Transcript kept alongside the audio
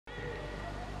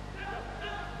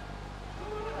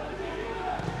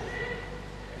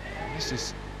This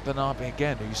is Bernabe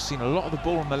again, who's seen a lot of the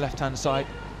ball on the left-hand side.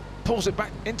 Pulls it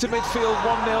back into midfield,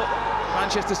 1-0,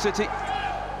 Manchester City.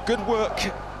 Good work,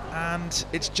 and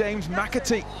it's James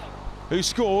McAtee who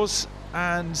scores,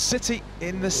 and City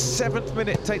in the 7th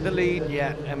minute take the lead.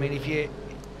 Yeah, I mean, if you,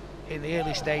 in the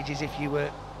early stages, if you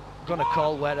were going to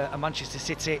call where a Manchester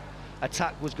City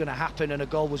attack was going to happen and a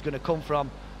goal was going to come from,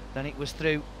 then it was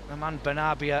through the man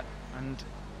Bernabe, and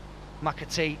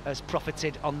McAtee has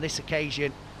profited on this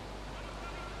occasion.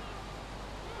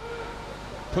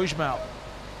 Pujmal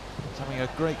is having a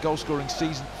great goal-scoring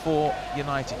season for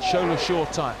United. Shola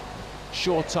short time.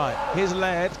 Here's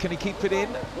Laird, can he keep it in?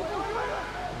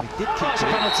 He did keep it in.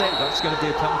 Penalty. That's going to be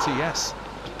a penalty, yes.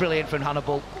 Brilliant from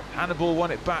Hannibal. Hannibal won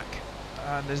it back,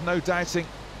 and there's no doubting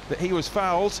that he was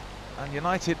fouled, and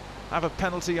United have a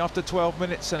penalty after 12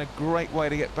 minutes, and a great way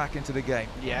to get back into the game.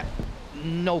 Yeah,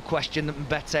 no question that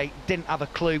Mbete didn't have a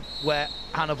clue where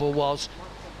Hannibal was.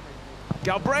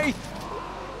 Galbraith,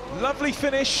 lovely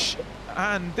finish,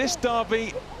 and this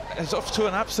derby is off to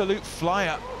an absolute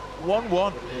flyer.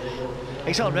 1-1.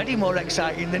 It's already more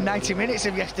exciting than 90 minutes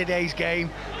of yesterday's game.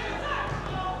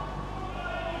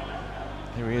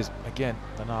 Here he is again,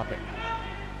 Bernabe.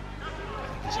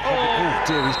 Oh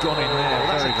dear, he's gone in there.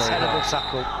 That's very, a very terrible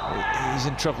hard. tackle. He's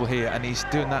in trouble here, and he's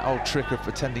doing that old trick of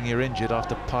pretending you're injured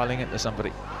after piling into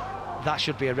somebody. That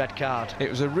should be a red card. It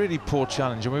was a really poor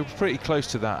challenge, and we were pretty close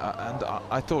to that, and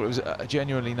I thought it was a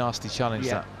genuinely nasty challenge.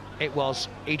 Yeah, it was.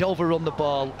 He'd overrun the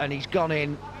ball, and he's gone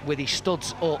in with his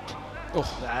studs up.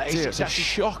 Oh, dear, it's a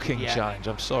shocking challenge.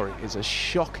 I'm sorry, it's a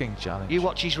shocking challenge. You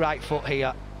watch his right foot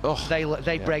here. Oh,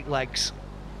 they break legs.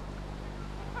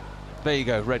 There you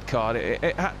go, red card.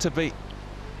 It had to be.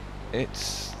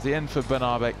 It's the end for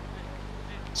Bernabe.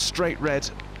 Straight red,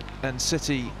 and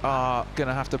City are going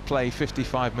to have to play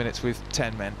 55 minutes with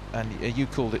 10 men, and you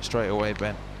called it straight away,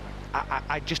 Ben.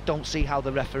 I just don't see how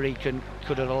the referee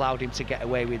could have allowed him to get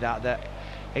away with that. That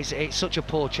it's such a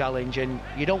poor challenge, and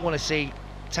you don't want to see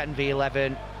 10 v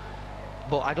 11,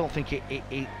 but I don't think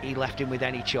he left him with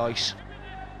any choice.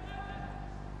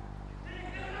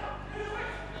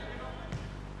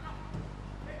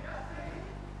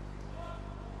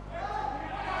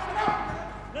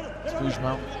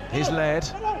 Pujmal, here's Laird.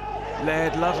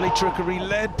 Laird, lovely trickery.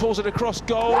 Laird pulls it across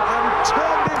goal and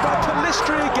turned in by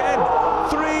Pellistri again.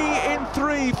 3 in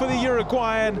 3 for the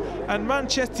Uruguayan, and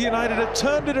Manchester United have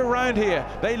turned it around here.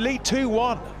 They lead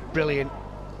 2-1. Brilliant.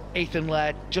 Ethan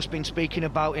Laird, just been speaking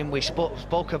about him. We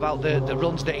spoke about the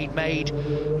runs that he'd made.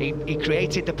 He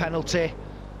created the penalty.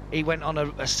 He went on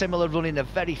a similar run in the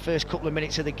very first couple of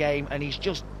minutes of the game, and he's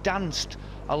just danced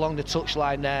along the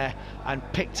touchline there and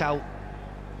picked out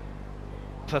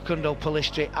Facundo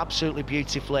Pellistri absolutely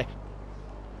beautifully.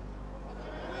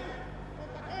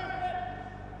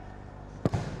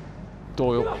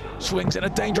 Doyle swings in a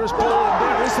dangerous ball, and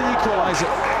there is the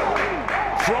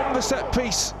equaliser from the set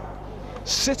piece.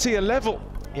 City are level.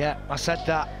 Yeah, I said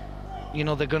that. You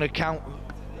know, they're going to count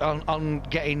on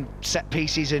getting set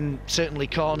pieces and certainly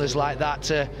corners like that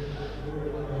to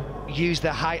use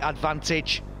their height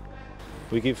advantage.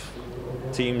 We give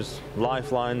teams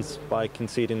lifelines by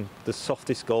conceding the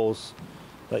softest goals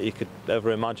that you could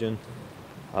ever imagine.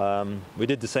 We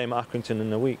did the same at Accrington in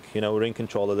the week. You know, we're in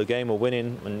control of the game, we're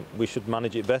winning, and we should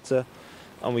manage it better,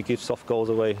 and we give soft goals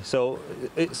away. So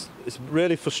it's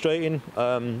really frustrating.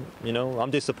 You know, I'm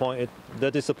disappointed.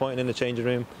 They're disappointed in the changing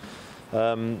room.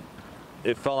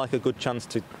 It felt like a good chance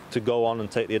to go on and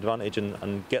take the advantage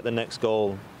and get the next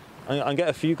goal and get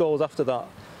a few goals after that.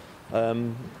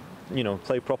 You know,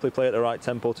 play properly, play at the right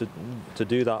tempo to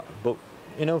do that. But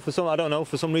you know, I don't know,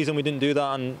 for some reason we didn't do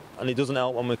that, and it doesn't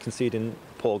help when we're conceding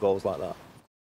poor goals like that.